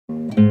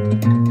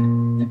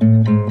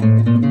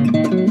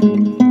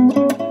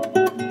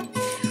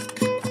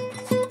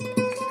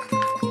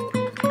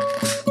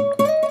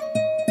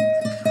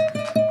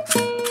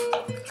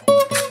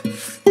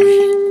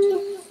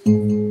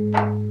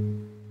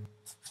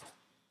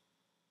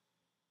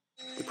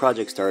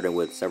project started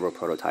with several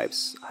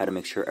prototypes. I had to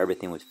make sure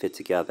everything would fit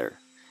together,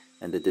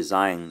 and the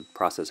design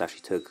process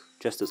actually took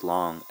just as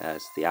long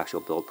as the actual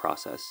build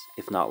process,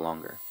 if not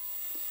longer.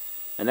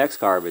 An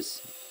X-carve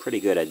is pretty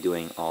good at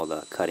doing all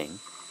the cutting,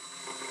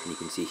 and you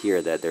can see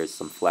here that there's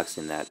some flex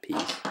in that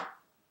piece.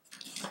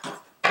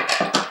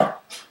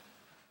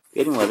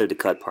 Getting leather to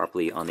cut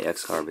properly on the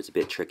X-carve is a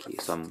bit tricky,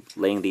 so I'm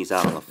laying these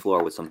out on the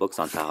floor with some books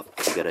on top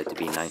to get it to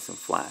be nice and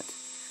flat.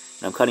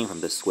 And I'm cutting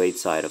from the suede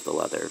side of the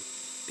leather,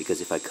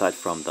 because if I cut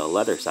from the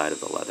leather side of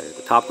the leather,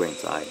 the top grain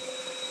side,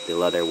 the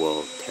leather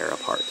will tear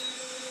apart.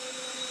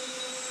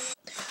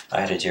 I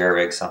had to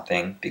jerry-rig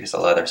something because the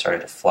leather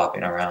started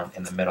flopping around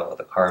in the middle of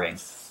the carving.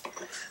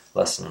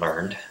 Lesson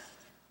learned.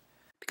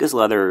 Because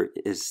leather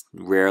is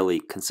rarely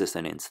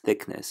consistent in its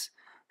thickness,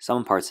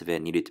 some parts of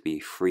it needed to be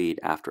freed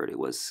after it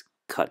was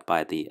cut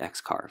by the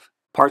X-carve.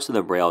 Parts of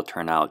the Braille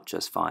turned out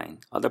just fine.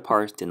 Other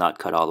parts did not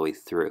cut all the way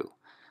through.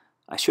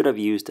 I should have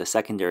used a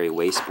secondary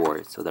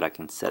wasteboard so that I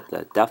can set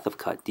the depth of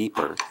cut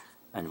deeper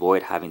and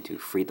avoid having to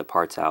free the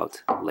parts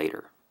out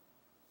later.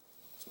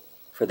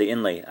 For the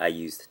inlay, I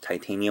used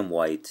titanium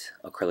white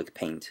acrylic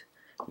paint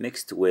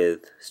mixed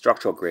with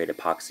structural grade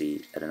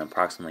epoxy at an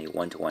approximately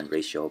 1:1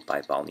 ratio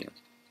by volume.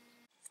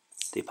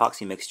 The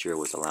epoxy mixture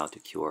was allowed to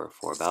cure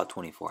for about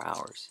 24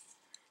 hours.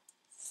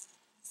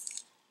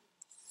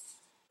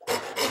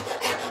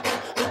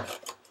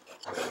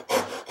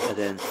 I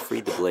then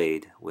freed the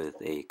blade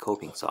with a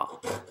coping saw.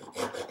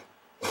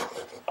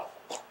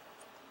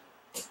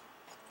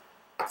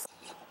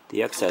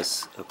 The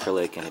excess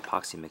acrylic and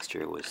epoxy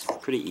mixture was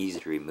pretty easy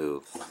to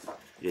remove.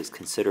 It is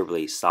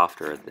considerably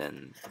softer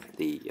than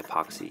the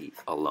epoxy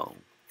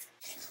alone.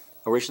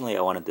 Originally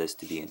I wanted this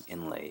to be an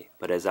inlay,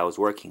 but as I was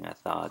working I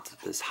thought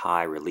this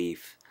high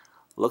relief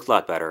looked a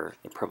lot better.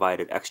 It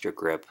provided extra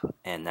grip,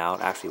 and now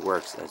it actually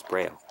works as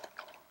Braille.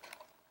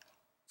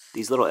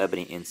 These little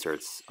ebony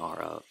inserts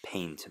are a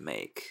pain to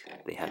make.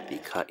 They have to be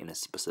cut in a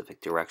specific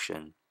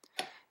direction,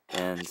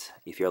 and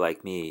if you're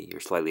like me,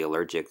 you're slightly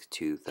allergic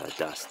to the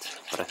dust,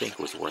 but I think it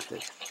was worth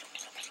it.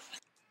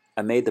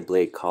 I made the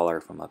blade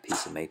collar from a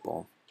piece of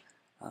maple.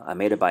 I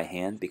made it by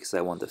hand because I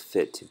want the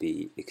fit to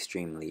be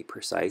extremely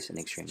precise and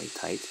extremely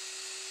tight.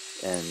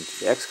 And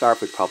the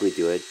X-carve would probably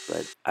do it,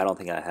 but I don't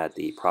think I had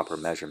the proper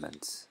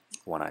measurements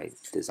when I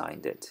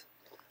designed it.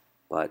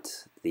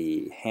 But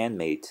the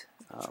handmade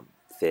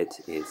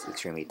fit is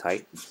extremely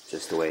tight,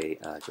 just the way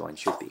a joint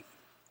should be.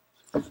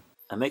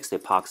 I mixed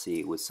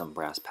epoxy with some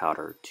brass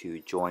powder to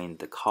join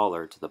the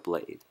collar to the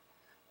blade,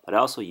 but I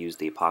also used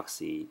the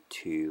epoxy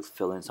to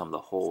fill in some of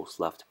the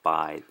holes left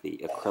by the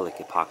acrylic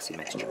epoxy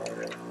mixture.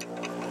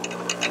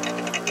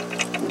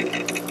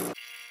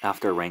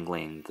 After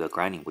wrangling the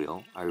grinding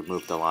wheel, I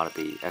removed a lot of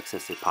the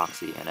excess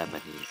epoxy and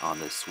ebony on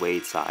the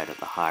suede side of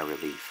the high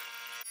relief.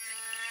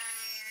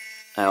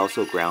 I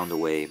also ground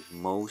away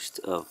most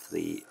of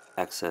the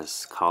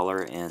excess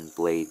collar and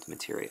blade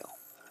material.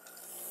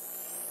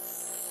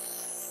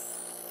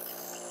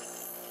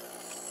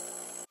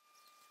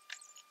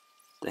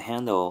 The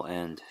handle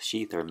and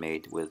sheath are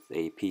made with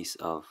a piece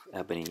of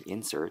ebony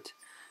insert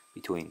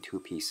between two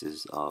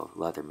pieces of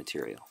leather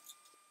material.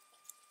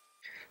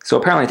 So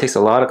apparently it takes a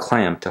lot of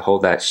clamp to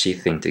hold that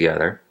sheath thing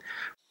together.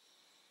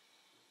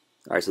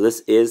 Alright, so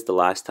this is the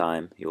last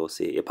time you will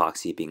see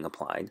epoxy being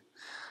applied.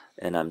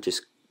 And I'm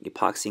just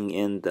epoxying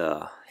in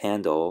the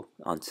handle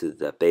onto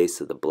the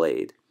base of the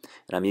blade.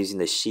 And I'm using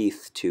the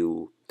sheath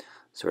to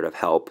sort of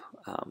help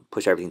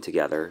push everything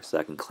together so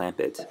that I can clamp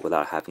it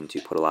without having to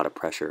put a lot of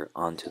pressure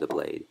onto the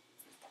blade.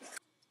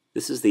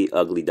 This is the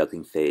ugly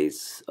duckling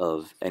phase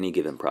of any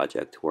given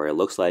project, where it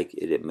looks like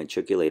it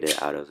matriculated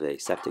out of a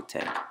septic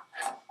tank.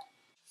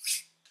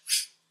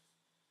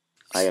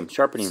 I am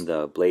sharpening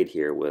the blade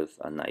here with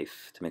a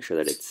knife to make sure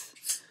that it's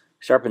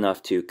sharp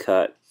enough to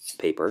cut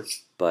paper,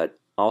 but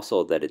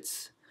also that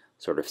it's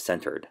sort of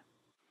centered.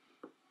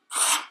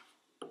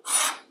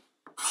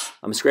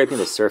 I'm scraping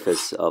the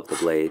surface of the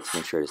blade to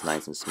make sure it's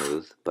nice and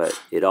smooth, but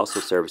it also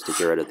serves to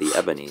get rid of the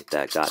ebony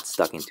that got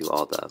stuck into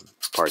all the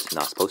parts it's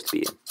not supposed to be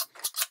in.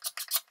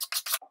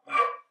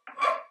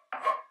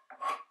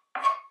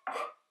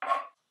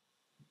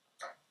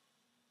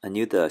 I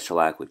knew the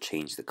shellac would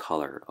change the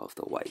color of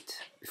the white.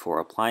 Before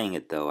applying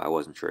it though, I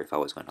wasn't sure if I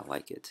was going to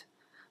like it.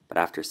 But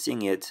after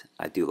seeing it,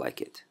 I do like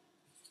it.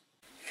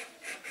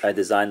 I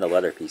designed the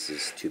leather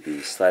pieces to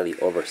be slightly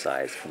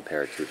oversized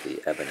compared to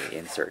the ebony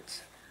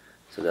inserts,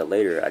 so that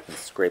later I can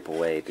scrape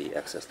away the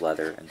excess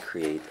leather and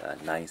create a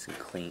nice and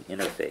clean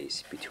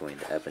interface between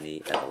the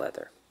ebony and the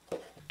leather.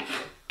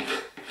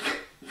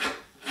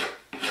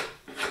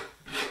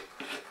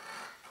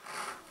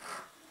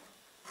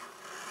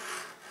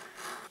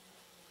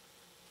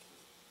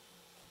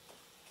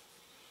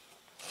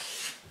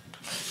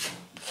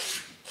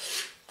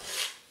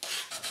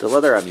 The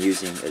leather I'm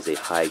using is a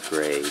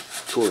high-grade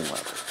tooling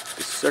leather.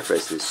 The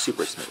surface is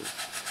super smooth,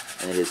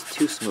 and it is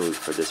too smooth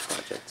for this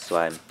project, so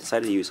I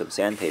decided to use some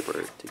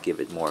sandpaper to give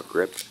it more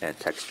grip and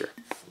texture.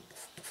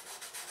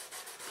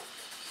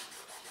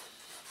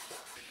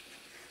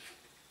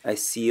 I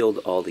sealed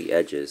all the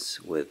edges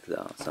with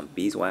some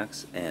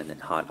beeswax and a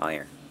hot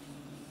iron.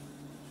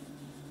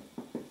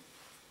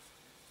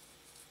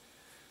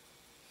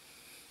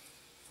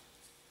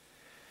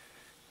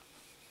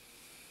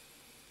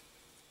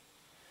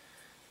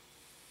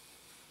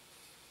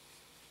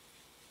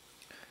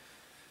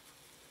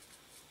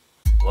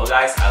 Well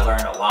guys, I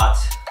learned a lot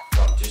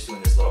from just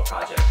doing this little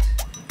project.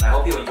 And I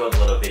hope you enjoyed the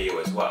little video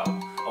as well.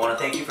 I want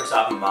to thank you for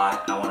stopping by.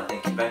 I want to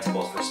thank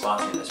Inventables for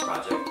sponsoring this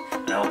project.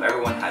 And I hope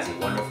everyone has a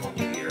wonderful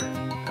new year.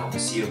 And I hope to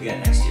see you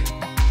again next year.